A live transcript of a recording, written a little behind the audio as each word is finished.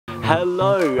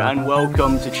Hello and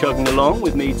welcome to Chugging Along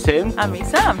with me, Tim. And me,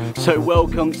 Sam. So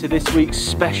welcome to this week's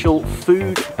special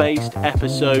food-based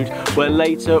episode where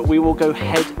later we will go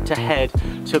head to head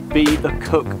to be the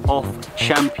cook-off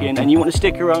champion, and you want to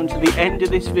stick around to the end of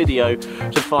this video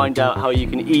to find out how you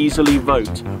can easily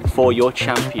vote for your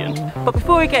champion. But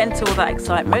before we get into all that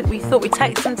excitement, we thought we'd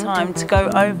take some time to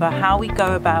go over how we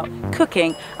go about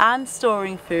cooking and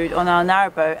storing food on our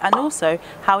narrowboat, and also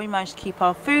how we manage to keep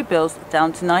our food bills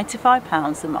down to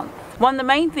 £95 a month. One of the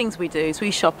main things we do is we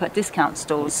shop at discount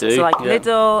stores, so like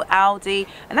Lidl, Aldi,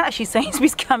 and actually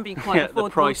Sainsbury's can be quite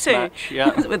affordable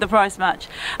too, with the price match.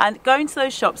 And going to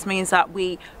those shops means that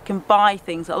we can buy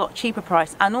things at a lot cheaper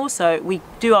price, and also we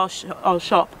do our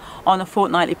shop on a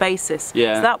fortnightly basis. So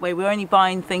that way we're only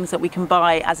buying things that we can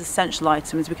buy as essential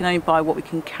items. We can only buy what we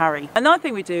can carry. Another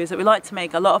thing we do is that we like to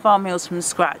make a lot of our meals from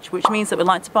scratch, which means that we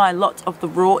like to buy a lot of the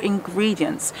raw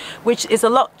ingredients, which is a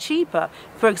lot cheaper.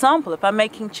 For example, if I'm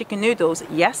making chicken noodles,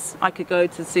 yes, I could go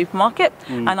to the supermarket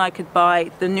and I could buy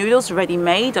the noodles ready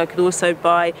made. I could also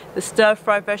buy the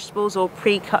stir-fry vegetables all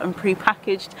pre-cut and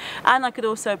pre-packaged, and I could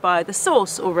also buy the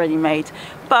sauce already made,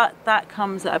 but that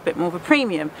comes at a bit more of a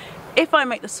premium. If I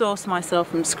make the sauce myself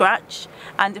from scratch,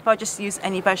 and if I just use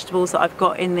any vegetables that I've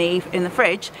got in the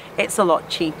fridge, it's a lot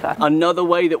cheaper. Another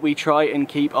way that we try and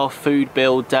keep our food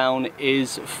bill down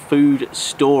is food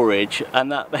storage,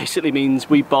 and that basically means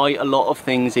we buy a lot of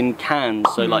things in cans,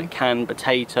 so like canned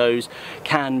potatoes,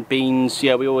 canned beans.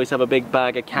 Yeah, we always have a big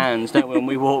bag of cans, don't we, when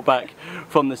we walk back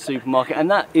from the supermarket,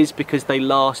 and that is because they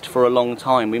last for a long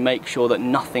time. We make sure that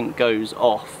nothing goes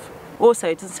off. Also,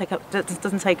 it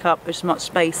doesn't take up as much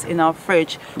space in our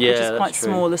fridge, which is quite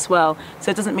small as well. So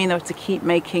it doesn't mean we have to keep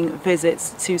making visits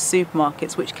to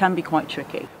supermarkets, which can be quite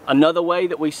tricky. Another way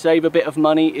that we save a bit of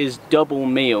money is double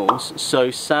meals. So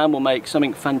Sam will make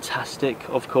something fantastic,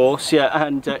 of course,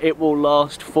 and it will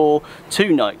last for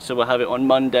 2 nights. So we'll have it on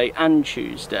Monday and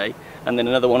Tuesday, and then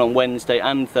another one on Wednesday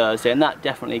and Thursday, and that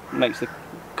definitely makes the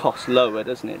cost lower,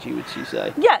 doesn't it, would you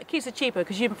say? Yeah, it keeps it cheaper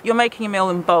because you're making a meal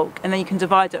in bulk, and then you can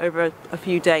divide it over a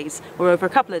few days or over a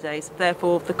couple of days.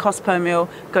 Therefore, the cost per meal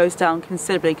goes down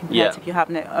considerably compared to if you're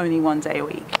having it only 1 day a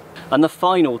week. And the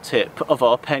final tip of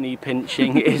our penny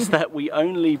pinching is that we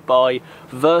only buy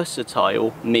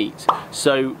versatile meat.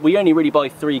 So we only really buy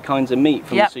 3 kinds of meat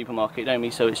from the supermarket, don't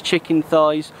we? So it's chicken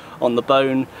thighs on the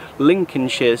bone,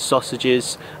 Lincolnshire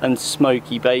sausages, and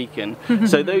smoky bacon.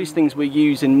 So those things we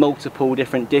use in multiple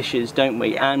different dishes, don't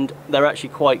we? And they're actually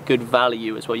quite good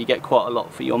value as well. You get quite a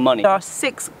lot for your money. There are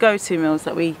 6 go-to meals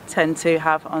that we tend to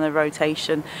have on a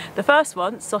rotation. The first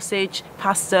one, sausage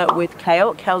pasta with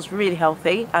kale. Kale's really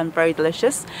healthy and very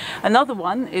delicious. Another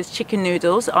one is chicken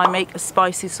noodles. I make a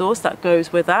spicy sauce that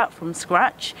goes with that from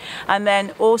scratch. And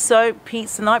then also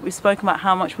pizza night. We've spoken about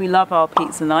how much we love our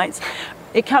pizza nights.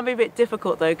 It can be a bit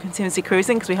difficult though, continuously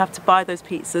cruising, because we have to buy those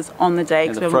pizzas on the day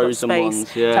because we haven't got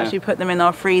space to actually put them in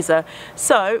our freezer.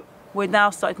 So we're now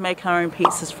starting to make our own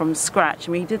pizzas from scratch,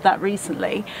 and we did that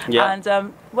recently,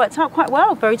 and worked out quite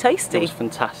well. Very tasty. It was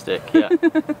fantastic.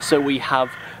 So we have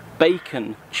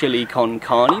bacon chili con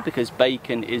carne, because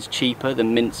bacon is cheaper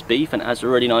than minced beef and has a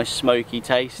really nice smoky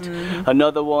taste.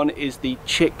 Another one is the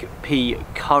chickpea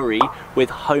curry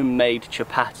with homemade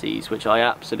chapatis, which I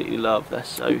absolutely love. They're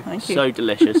so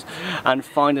delicious. And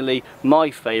finally,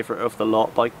 my favourite of the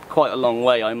lot, by quite a long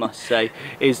way I must say,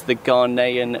 is the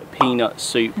Ghanaian peanut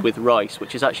soup with rice,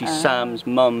 which is actually Sam's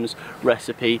mum's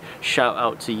recipe. Shout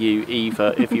out to you,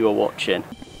 Eva, if you are watching.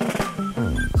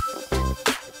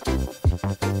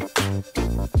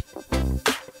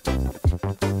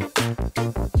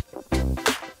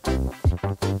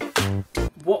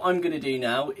 What I'm going to do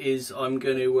now is I'm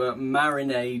going to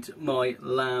marinate my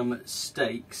lamb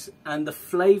steaks, and the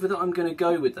flavour that I'm going to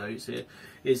go with those here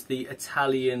is the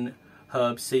Italian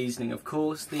herb seasoning. Of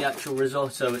course, the actual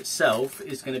risotto itself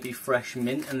is going to be fresh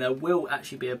mint, and there will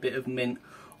actually be a bit of mint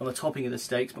on the topping of the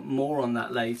steaks, but more on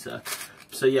that later.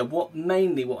 So yeah,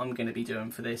 mainly what I'm going to be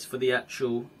doing for this, to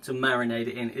marinate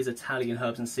it in, is Italian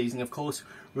herbs and seasoning. Of course,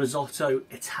 risotto,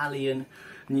 Italian,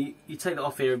 and you take that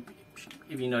off here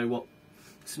if you know what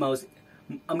smells.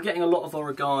 I'm getting a lot of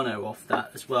oregano off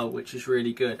that as well, which is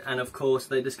really good. And of course,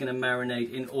 they're just going to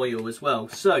marinate in oil as well.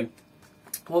 So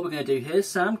what we're going to do here,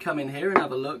 Sam, come in here and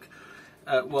have a look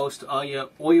whilst I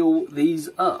oil these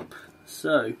up.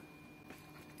 So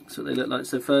that's what they look like.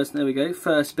 So first, there we go,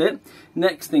 first bit.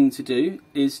 Next thing to do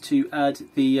is to add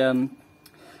the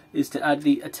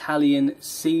Italian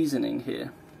seasoning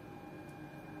here.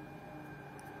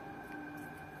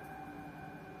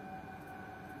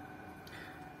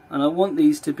 And I want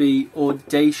these to be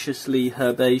audaciously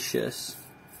herbaceous.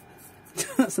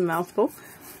 That's a mouthful.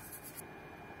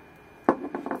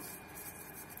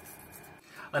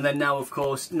 And then now, of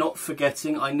course, not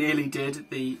forgetting, I nearly did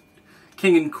the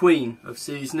king and queen of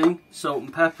seasoning, salt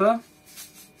and pepper.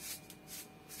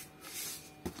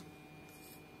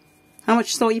 How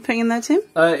much salt are you putting in there, Tim?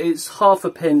 It's half a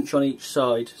pinch on each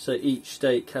side, so each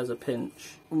steak has a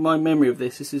pinch. My memory of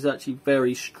this is actually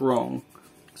very strong,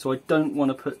 so I don't want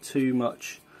to put too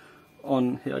much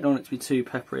on here. I don't want it to be too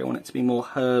peppery, I want it to be more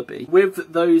herby.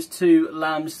 With those 2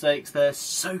 lamb steaks there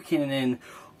soaking in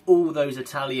all those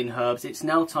Italian herbs, it's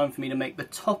now time for me to make the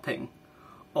topping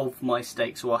of my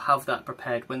steak, so I'll have that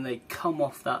prepared when they come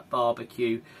off that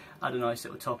barbecue. Add a nice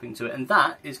little topping to it, and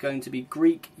that is going to be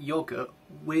Greek yogurt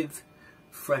with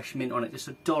fresh mint on it, just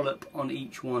a dollop on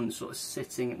each one, sort of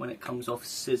sitting when it comes off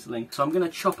sizzling. So I'm going to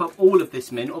chop up all of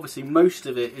this mint. Obviously most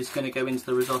of it is going to go into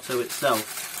the risotto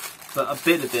itself, but a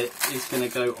bit of it is going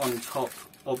to go on top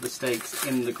of the steaks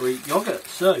in the Greek yogurt.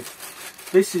 So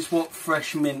this is what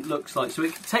fresh mint looks like. So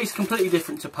it tastes completely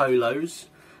different to Polo's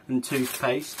and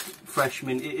toothpaste. Fresh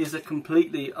mint, it is a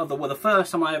completely other, well, the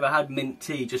first time I ever had mint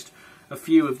tea, just a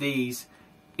few of these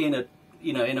in a,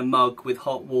 you know, in a mug with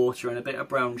hot water and a bit of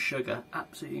brown sugar.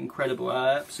 Absolutely incredible.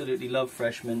 I absolutely love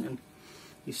fresh mint, and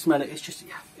you smell it, it's just,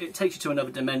 yeah, it takes you to another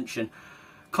dimension.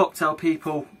 Cocktail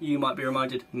people, you might be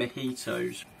reminded,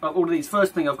 mojitos. All of these,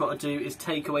 first thing I've got to do is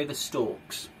take away the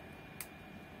stalks.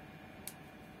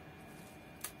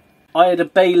 I had a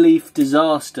bay leaf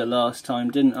disaster last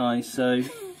time, didn't I? So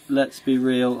let's be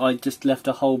real, I just left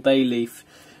a whole bay leaf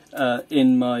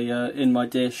in my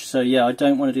dish. So yeah, I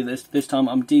don't want to do this. This time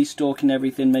I'm de-stalking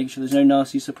everything, making sure there's no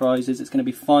nasty surprises. It's going to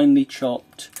be finely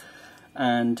chopped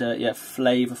and yeah,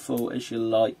 flavourful as you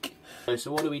like.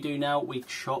 So what do we do now? We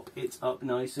chop it up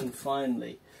nice and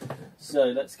finely. So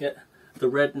let's get the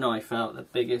red knife out, the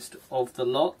biggest of the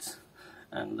lot,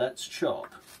 and let's chop.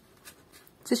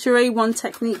 Is this your A1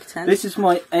 technique, Tim? This is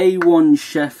my A1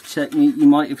 chef technique. You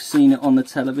might have seen it on the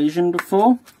television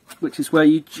before, which is where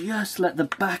you just let the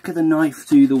back of the knife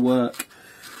do the work.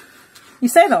 You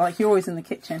say that like you're always in the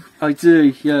kitchen. I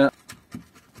do, yeah.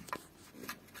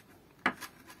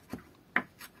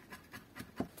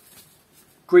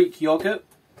 Greek yogurt.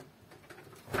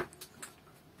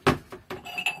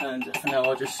 And for now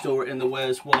I'll just store it in the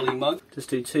Where's Wally mug. Just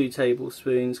do 2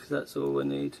 tablespoons because that's all I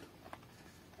need.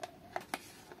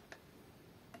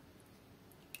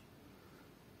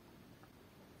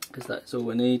 Because that's all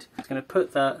we need. I'm going to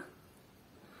put that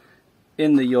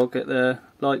in the yogurt there,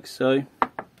 like so,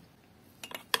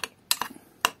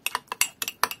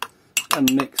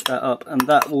 and mix that up, and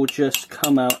that will just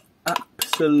come out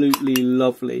absolutely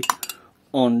lovely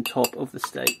on top of the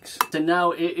steaks. So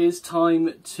now it is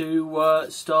time to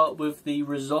start with the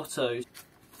risotto.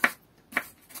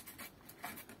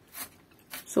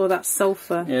 Saw that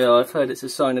sulphur. Yeah, I've heard it's a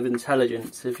sign of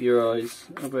intelligence if your eyes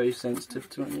are very sensitive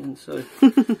to onions, so...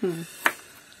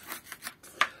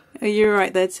 Are you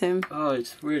right there, Tim? Oh,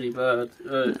 it's really bad.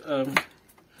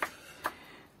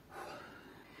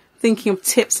 Thinking of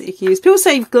tips that you can use. People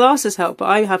say glasses help, but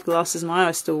I have glasses in my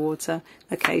eyes still water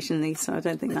occasionally, so I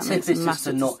don't think that makes a massive... Just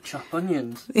to not chop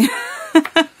onions.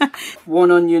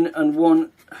 1 onion and 1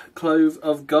 clove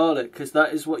of garlic, because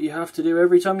that is what you have to do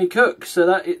every time you cook. So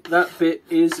that bit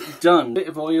is done. Bit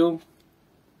of oil.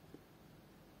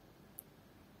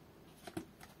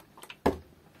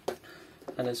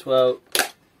 And as well,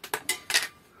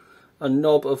 a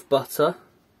knob of butter.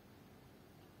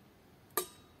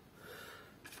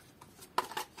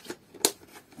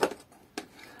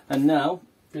 And now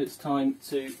it's time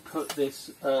to put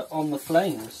this on the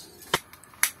flames.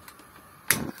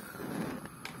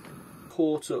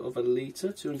 1/4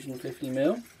 litre, 250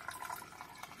 ml.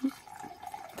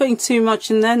 Putting too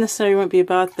much in there necessarily won't be a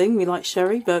bad thing. We like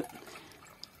sherry, but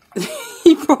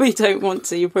you probably don't want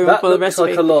to. You probably want to follow the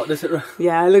recipe. That looks like a lot, does it?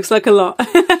 Yeah, it looks like a lot.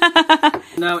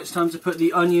 Now it's time to put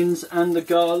the onions and the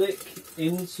garlic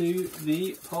into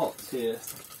the pot here.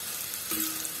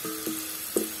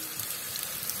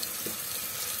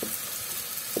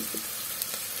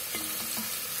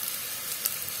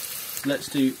 Let's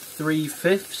do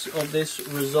 3/5 of this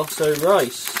risotto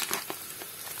rice.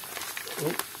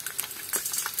 Oh.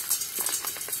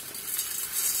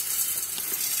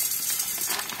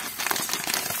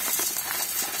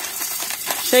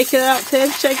 Shake it out,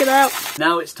 Tim, shake it out.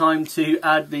 Now it's time to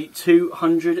add the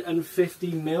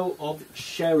 250 ml of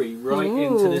sherry right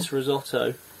into this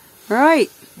risotto.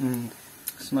 Right.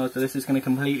 Smells, but this is going to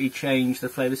completely change the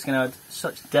flavour. It's going to add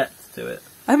such depth to it.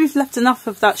 I hope you've left enough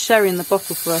of that sherry in the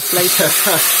bottle for us later.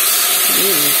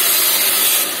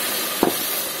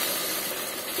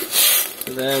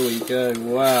 So there we go.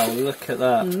 Wow, look at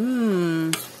that.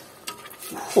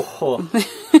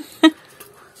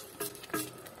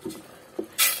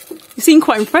 You seem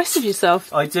quite impressed with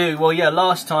yourself. I do. Well, yeah,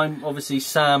 last time, obviously,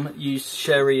 Sam used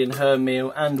sherry in her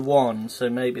meal and won, so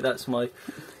maybe that's my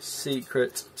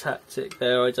secret tactic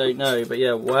there. I don't know. But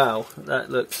yeah, wow,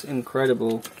 that looks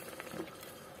incredible.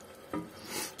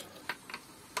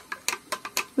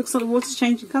 Looks like the water's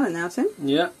changing colour now, Tim.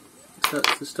 Yeah, so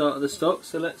that's the start of the stock.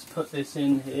 So let's put this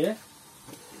in here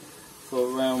for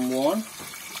round 1.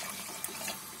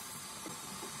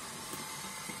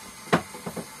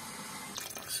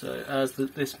 So as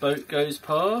this boat goes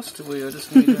past, we are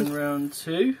just moving round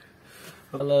 2.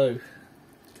 Hello.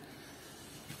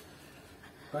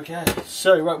 Okay,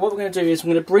 so right, what we're going to do is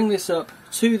we're going to bring this up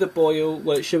to the boil.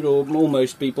 Well, it should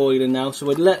almost be boiling now, so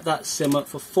we'll let that simmer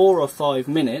for 4 or 5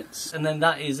 minutes, and then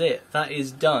that is it. That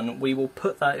is done. We will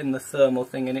put that in the thermal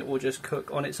thing, and it will just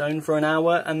cook on its own for an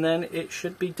hour, and then it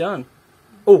should be done.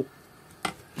 Oh,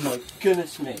 my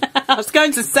goodness me. I was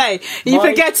going to say, are you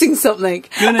forgetting something?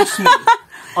 Goodness me.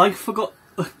 I forgot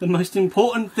the most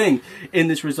important thing in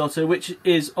this risotto, which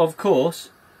is, of course,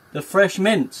 the fresh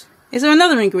mint. Is there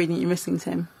another ingredient you're missing,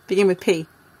 Tim? Begin with P.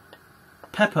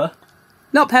 Pepper.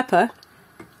 Not pepper.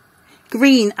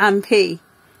 Green and P.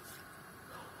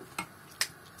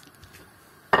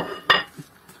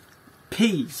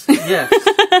 Peas. Yes.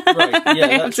 Right. Yeah,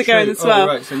 they have to go in as well.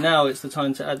 Right. So now it's the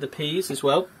time to add the peas as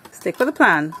well. Stick with the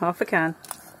plan. Half a can.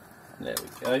 There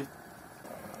we go.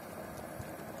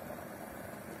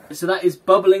 So that is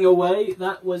bubbling away.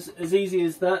 That was as easy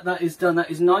as that. That is done.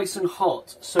 That is nice and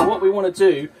hot. So what we want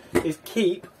to do is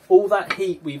keep all that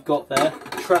heat we've got there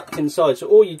trapped inside. So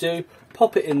all you do,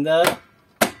 pop it in there,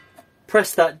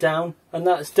 press that down, and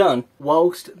that's done.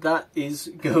 Whilst that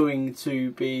is going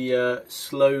to be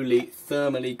slowly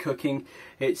thermally cooking,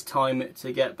 it's time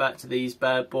to get back to these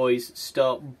bad boys,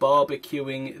 start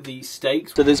barbecuing these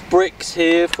steaks. So there's bricks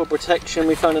here for protection.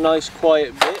 We found a nice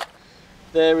quiet bit.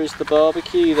 There is the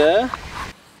barbecue there.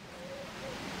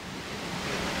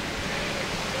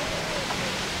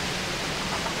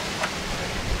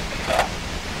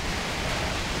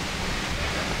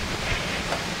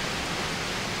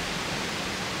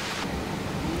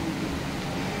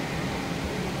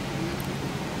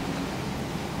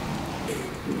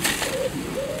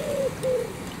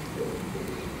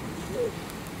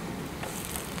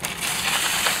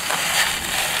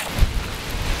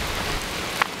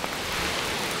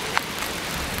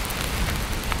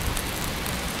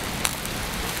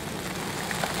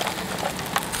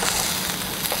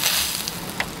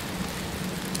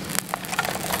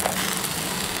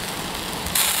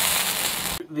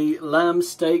 The lamb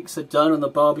steaks are done on the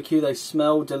barbecue. They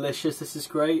smell delicious. This is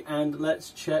great. And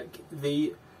let's check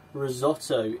the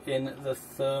risotto in the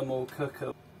thermal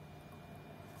cooker.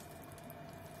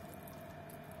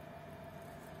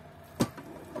 You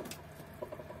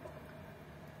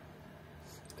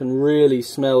can really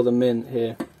smell the mint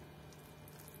here.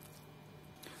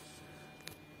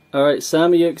 Alright,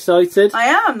 Sam, are you excited? I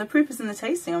am. The proof is in the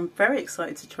tasting. I'm very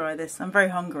excited to try this. I'm very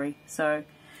hungry, so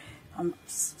I'm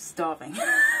starving.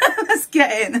 Let's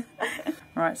get in.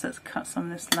 Right, so let's cut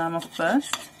some of this lamb off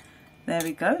first. There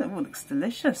we go. That looks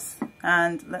delicious.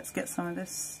 And let's get some of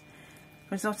this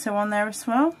risotto on there as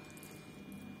well.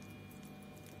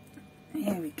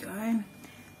 Here we go.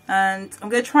 And I'm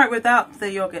going to try it without the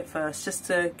yogurt first, just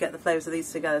to get the flavours of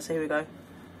these together. So here we go.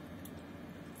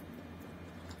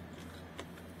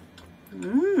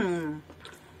 Mmm.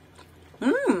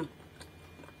 Mmm.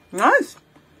 Nice.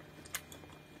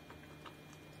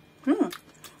 Mmm.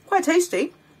 Quite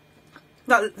tasty.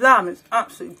 That lamb is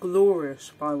absolutely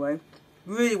glorious, by the way.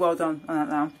 Really well done on that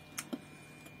lamb.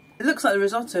 It looks like the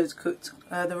risotto is cooked,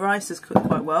 the rice is cooked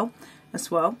quite well as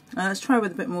well. Let's try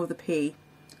with a bit more of the pea.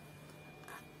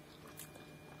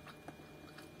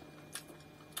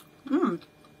 Mmm.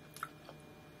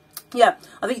 Yeah,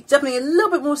 I think definitely a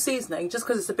little bit more seasoning, just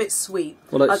because it's a bit sweet.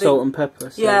 Well, like salt and pepper.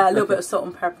 So, yeah, a little bit of salt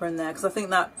and pepper in there, because I think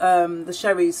that the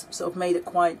sherry's sort of made it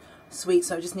quite sweet,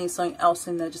 so it just needs something else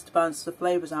in there just to balance the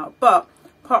flavours out. But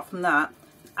apart from that,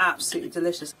 absolutely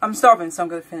delicious. I'm starving, so I'm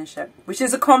going to finish it, which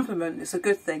is a compliment. It's a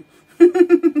good thing.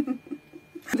 You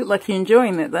look like you're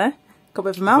enjoying it there. Got a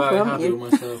bit of a mouthful, haven't you?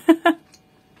 Very happy with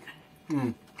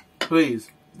myself.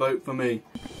 Please vote for me.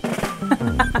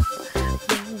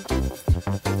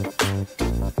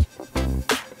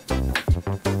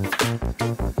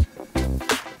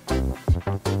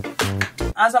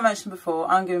 As I mentioned before,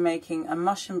 I'm going to be making a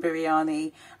mushroom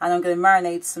biryani, and I'm going to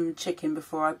marinate some chicken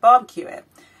before I barbecue it.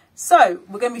 So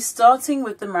we're going to be starting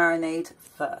with the marinade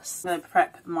first. I'm going to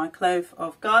prep my clove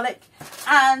of garlic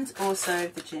and also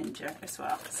the ginger as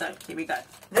well. So here we go.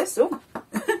 This, oh,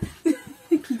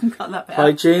 you can cut that bit out.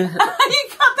 Hygiene. You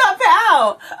cut that bit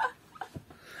out.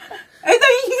 I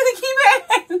thought you were going to keep it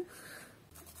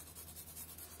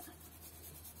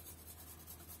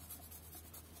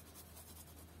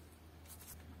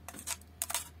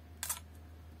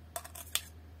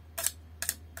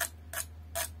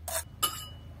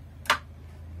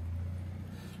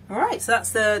Alright, so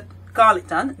that's the garlic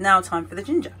done. Now time for the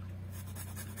ginger.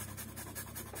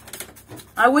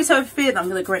 I always have a fear that I'm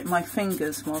going to grate my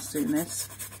fingers whilst doing this.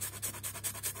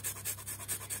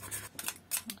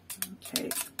 Okay,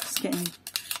 just getting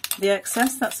the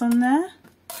excess that's on there.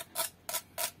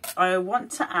 I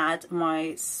want to add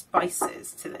my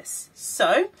spices to this.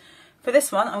 So, for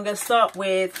this one, I'm going to start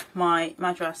with my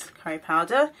Madras curry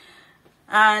powder.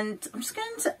 And I'm just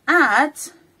going to add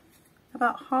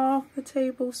about half a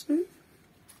tablespoon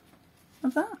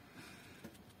of that.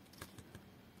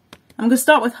 I'm going to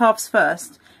start with halves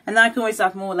first, and then I can always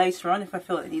add more later on if I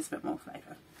feel it needs a bit more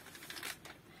flavour.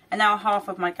 And now half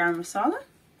of my garam masala.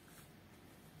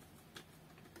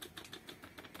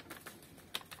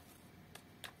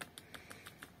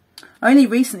 I only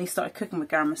recently started cooking with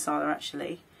garam masala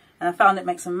actually, and I found it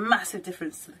makes a massive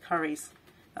difference to the curries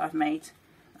that I've made.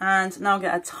 And now I'm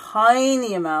going to add a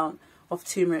tiny amount of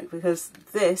turmeric because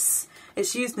this,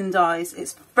 it's used in dyes,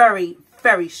 it's very,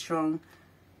 very strong.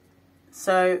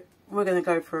 So we're going to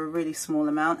go for a really small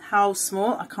amount. How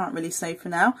small, I can't really say for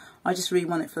now. I just really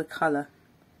want it for the colour.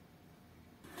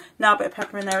 Now a bit of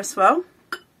pepper in there as well.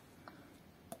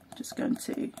 Just going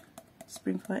to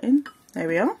sprinkle it in. There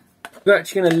we are. We're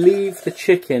actually going to leave the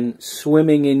chicken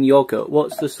swimming in yoghurt.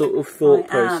 What's the sort of thought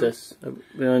process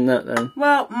behind that then?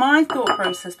 Well, my thought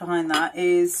process behind that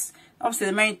is, obviously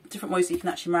there are many different ways that you can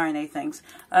actually marinate things.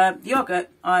 Yoghurt,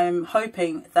 I'm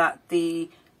hoping that the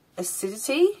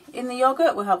acidity in the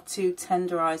yoghurt will help to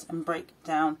tenderize and break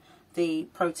down the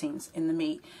proteins in the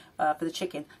meat for the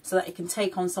chicken, so that it can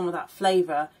take on some of that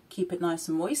flavour, keep it nice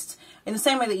and moist. In the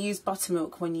same way that you use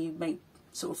buttermilk when you make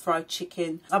sort of fried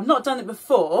chicken. I've not done it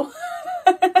before,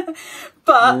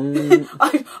 but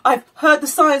I've heard the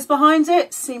science behind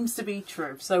it. Seems to be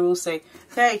true, so we'll see.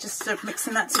 Okay, just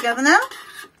mixing that together now.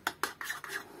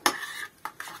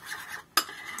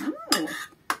 Ooh.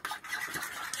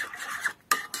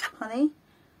 Honey,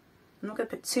 I'm not going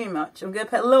to put too much. I'm going to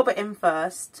put a little bit in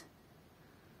first.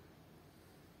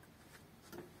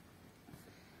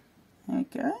 There we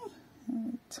go.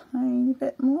 A tiny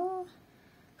bit more.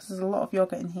 There's a lot of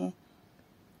yoghurt in here.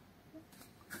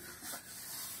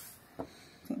 I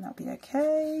think that'll be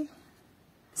okay.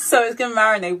 So it's going to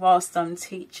marinate whilst I'm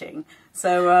teaching.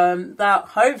 So that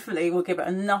hopefully will give it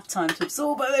enough time to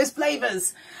absorb all those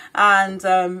flavours. And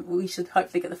we should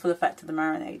hopefully get the full effect of the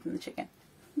marinade in the chicken.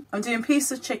 I'm doing a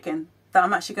piece of chicken that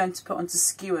I'm actually going to put onto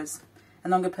skewers.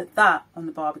 And I'm going to put that on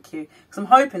the barbecue. Because I'm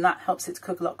hoping that helps it to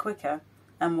cook a lot quicker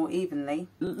and more evenly.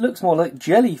 It looks more like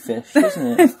jellyfish, doesn't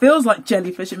it? It feels like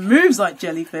jellyfish. It moves like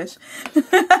jellyfish.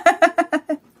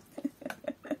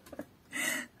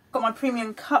 Got my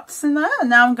premium cuts in there, and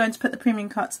now I'm going to put the premium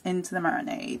cuts into the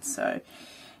marinade. So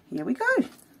here we go.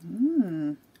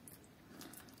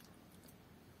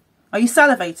 Are you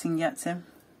salivating yet, Tim?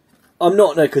 I'm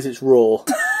not, no, because it's raw.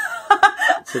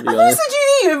 To be honest. Said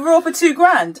you eat it raw for £2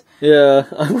 grand. Yeah.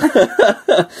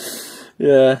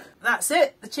 Yeah. That's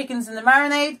it. The chicken's in the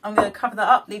marinade. I'm going to cover that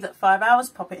up, leave that 5 hours,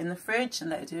 pop it in the fridge and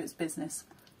let it do its business.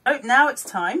 Oh, now it's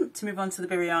time to move on to the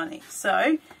biryani.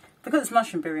 So, because it's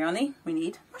mushroom biryani, we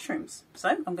need mushrooms. So,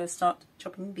 I'm going to start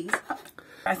chopping these up.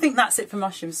 I think that's it for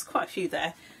mushrooms. There's quite a few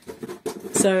there.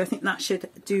 So, I think that should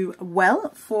do well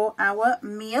for our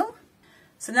meal.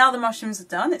 So, now the mushrooms are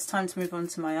done, it's time to move on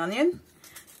to my onion.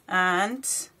 And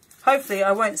hopefully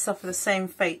I won't suffer the same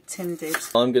fate Tim did.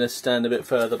 I'm going to stand a bit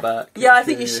further back. Yeah, I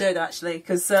think you should actually,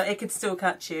 because it could still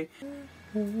catch you.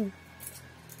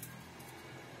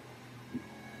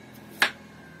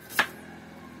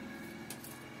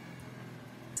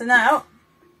 So now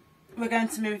we're going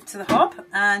to move to the hob,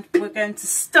 and we're going to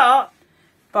start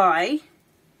by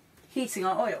heating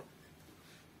our oil.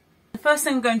 The first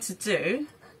thing I'm going to do,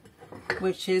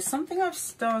 which is something I've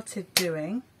started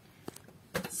doing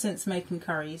since making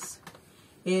curries,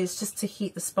 is just to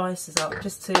heat the spices up,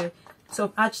 just to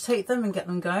sort of agitate them and get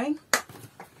them going,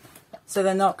 so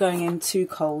they're not going in too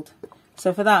cold.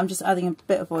 So for that I'm just adding a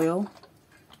bit of oil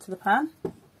to the pan,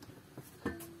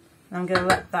 and I'm going to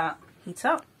let that heat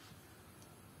up.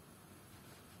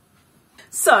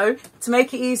 So to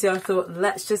make it easier, I thought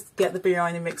let's just get the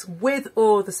biryani mix with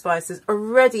all the spices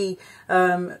already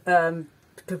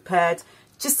prepared,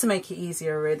 just to make it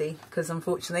easier really, because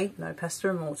unfortunately no pestle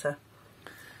and mortar.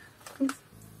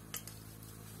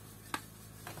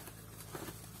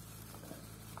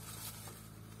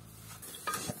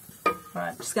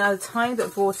 Right, just going to add a tiny bit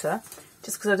of water,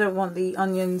 just because I don't want the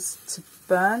onions to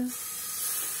burn.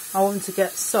 I want them to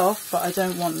get soft, but I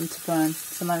don't want them to burn.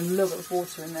 So I'm adding a little bit of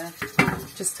water in there,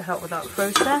 just to help with that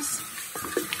process.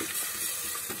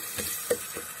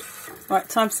 Right,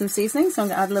 time for some seasoning, so I'm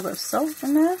going to add a little bit of salt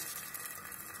in there.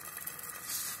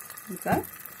 There we go.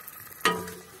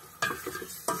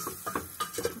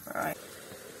 Right.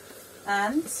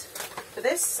 And for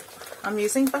this, I'm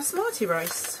using basmati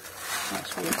rice.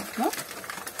 Actually, not.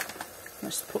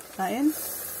 Let's put that in.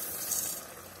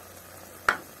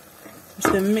 I'm just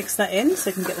going to mix that in so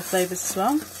you can get the flavours as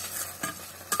well.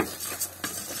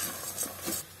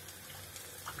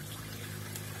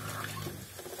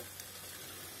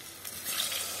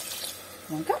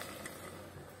 There we go.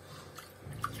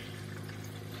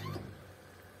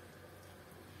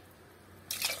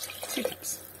 2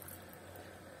 cups.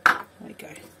 There we go.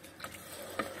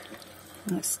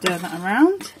 Let's stir that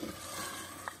around.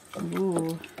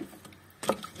 Ooh.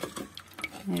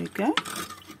 There we go.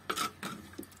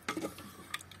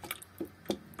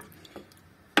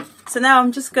 So now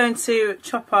I'm just going to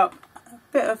chop up a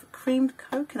bit of creamed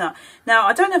coconut. Now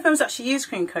I don't know if I was actually used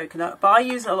creamed coconut, but I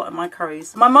use it a lot in my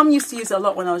curries. My mum used to use it a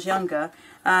lot when I was younger,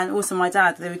 and also my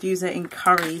dad, they would use it in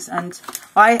curries, and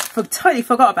I totally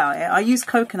forgot about it. I used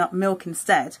coconut milk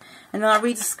instead, and then I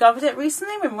rediscovered it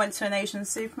recently when we went to an Asian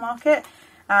supermarket,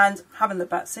 and haven't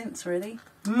looked back since really.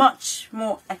 Much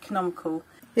more economical.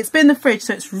 It's been in the fridge,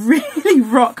 so it's really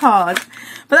rock hard,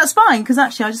 but that's fine because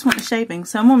actually I just want the shaving,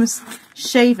 so I'm almost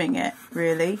shaving it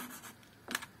really.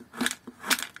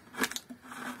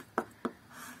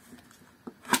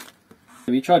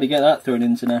 If you try to get that through an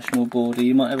international border,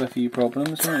 you might have a few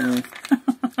problems, won't you?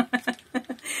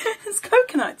 It's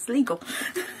coconut, it's legal.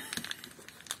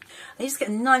 You just get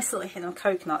a nice little hint of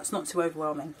coconut, it's not too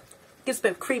overwhelming. Gives a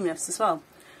bit of creaminess as well.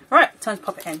 Right, time to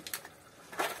pop it in.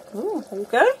 Ooh, there we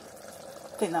go.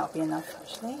 I think that'll be enough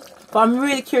actually. But I'm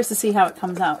really curious to see how it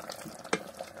comes out.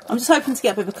 I'm just hoping to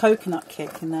get a bit of a coconut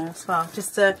kick in there as well,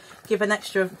 just to give an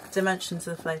extra dimension to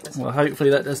the flavours. Well,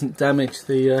 hopefully that doesn't damage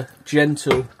the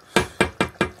gentle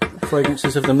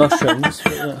fragrances of the mushrooms.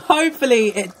 But, hopefully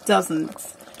it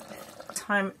doesn't.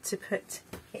 Time to put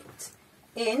it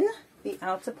in the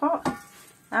outer pot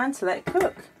and to let it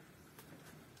cook.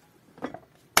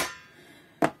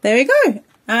 There we go.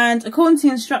 And according to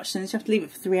the instructions, you have to leave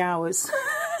it for 3 hours.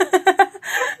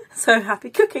 So happy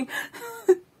cooking.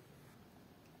 There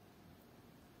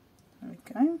we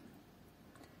go.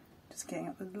 Just getting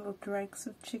up the little dregs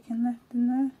of chicken left in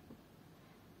there.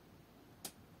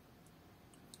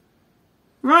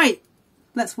 Right,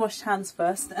 let's wash hands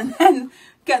first and then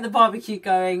get the barbecue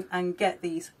going and get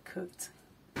these cooked.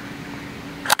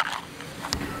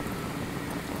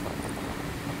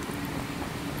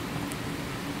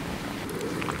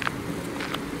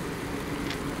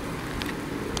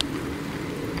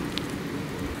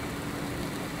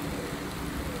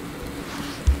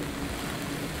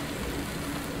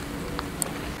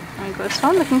 There we go, this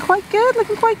one looking quite good,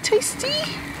 looking quite tasty.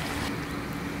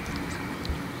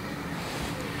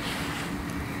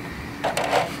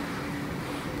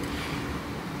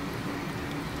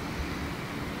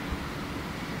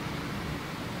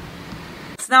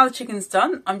 So now the chicken's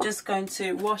done, I'm just going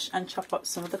to wash and chop up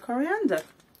some of the coriander.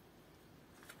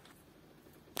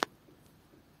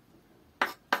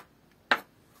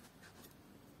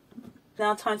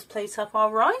 Now time to plate up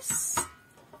our rice.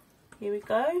 Here we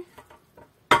go.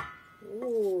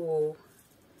 Ooh.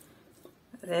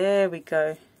 There we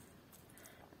go.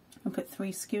 I'll put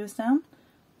 3 skewers down.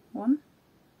 1,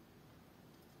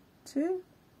 2,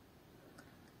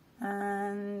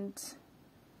 and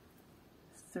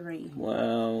 3.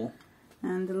 wow.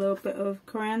 And a little bit of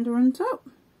coriander on top,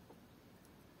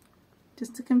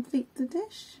 just to complete the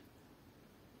dish.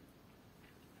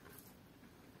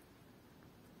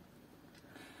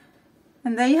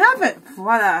 And there you have it.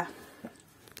 Voila.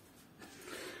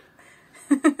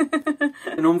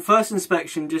 And on first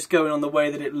inspection, just going on the way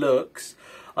that it looks,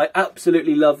 I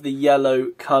absolutely love the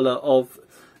yellow colour of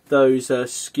those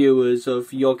skewers of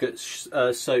yoghurt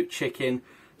soaked chicken.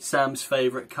 Sam's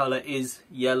favourite colour is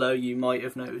yellow. You might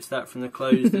have noticed that from the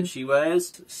clothes that she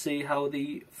wears. See how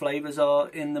the flavours are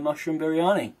in the mushroom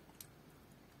biryani.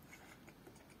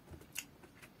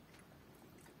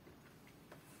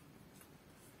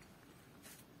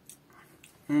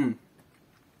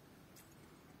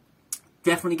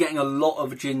 Definitely getting a lot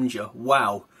of ginger.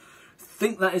 Wow. I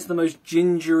think that is the most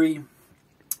gingery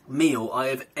meal I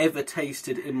have ever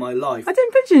tasted in my life. I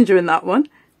didn't put ginger in that one.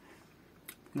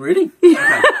 Really?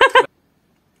 Okay.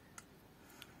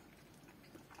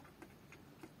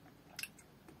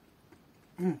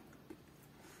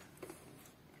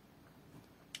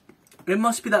 It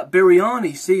must be that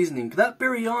biryani seasoning. That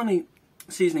biryani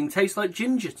seasoning tastes like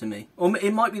ginger to me. Or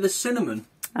it might be the cinnamon.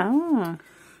 Ah.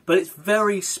 But it's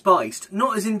very spiced.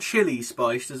 Not as in chilli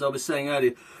spiced, as I was saying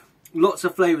earlier. Lots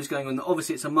of flavours going on.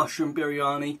 Obviously, it's a mushroom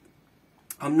biryani.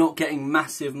 I'm not getting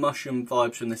massive mushroom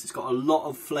vibes from this. It's got a lot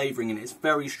of flavouring in it. It's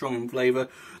very strong in flavour.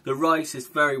 The rice is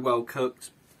very well cooked.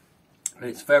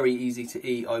 It's very easy to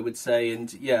eat, I would say,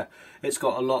 and yeah, it's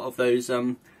got a lot of those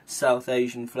South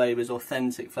Asian flavours,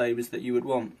 authentic flavours that you would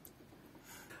want.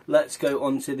 Let's go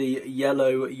on to the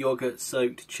yellow yogurt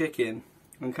soaked chicken.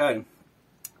 Okay,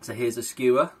 so here's a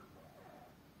skewer.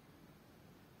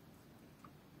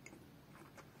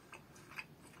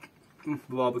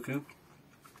 Barbecue.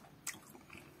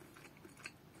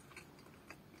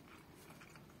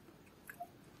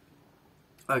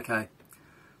 Okay,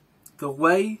 the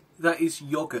way that is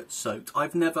yogurt soaked, I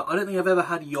don't think I've ever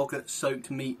had yogurt soaked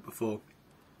meat before.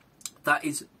 That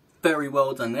is very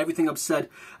well done. Everything I've said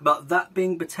about that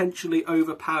being potentially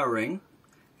overpowering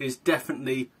is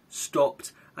definitely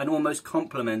stopped and almost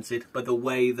complemented by the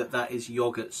way that that is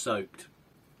yogurt soaked.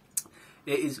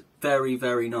 It is very,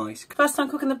 very nice. First time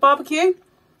cooking the barbecue,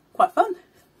 quite fun.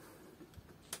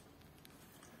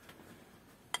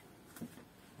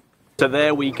 So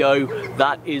there we go,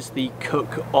 that is the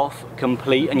cook-off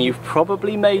complete, and you've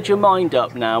probably made your mind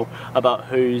up now about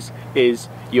whose is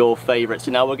your favourite.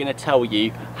 So now we're going to tell you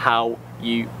how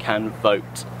you can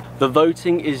vote. The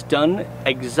voting is done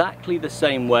exactly the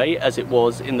same way as it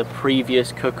was in the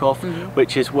previous cook-off,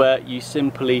 which is where you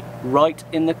simply write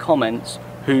in the comments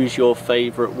whose your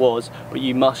favourite was, but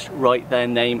you must write their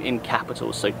name in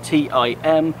capitals. So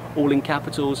T-I-M, all in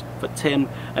capitals for Tim,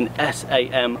 and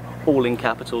S-A-M, all in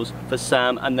capitals for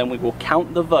Sam, and then we will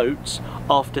count the votes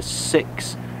after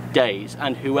 6 days,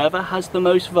 and whoever has the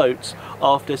most votes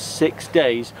after 6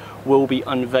 days will be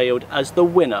unveiled as the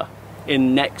winner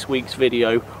in next week's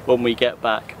video when we get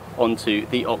back onto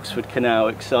the Oxford Canal.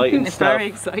 Exciting It's stuff. very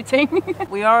exciting.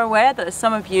 We are aware that there's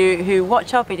some of you who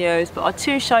watch our videos but are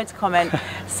too shy to comment,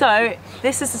 so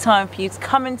this is the time for you to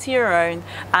come into your own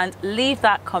and leave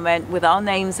that comment with our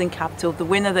names in capital, the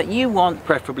winner that you want.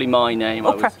 Preferably my name.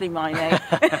 Or preferably my name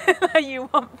that you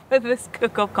want for this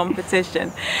cook-off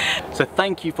competition. So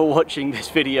thank you for watching this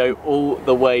video all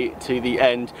the way to the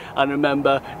end, and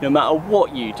remember, no matter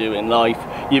what you do in life,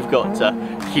 you've got to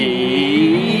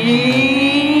keep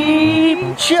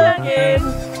chugging.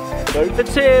 Vote for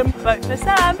Tim. Vote for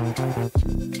Sam.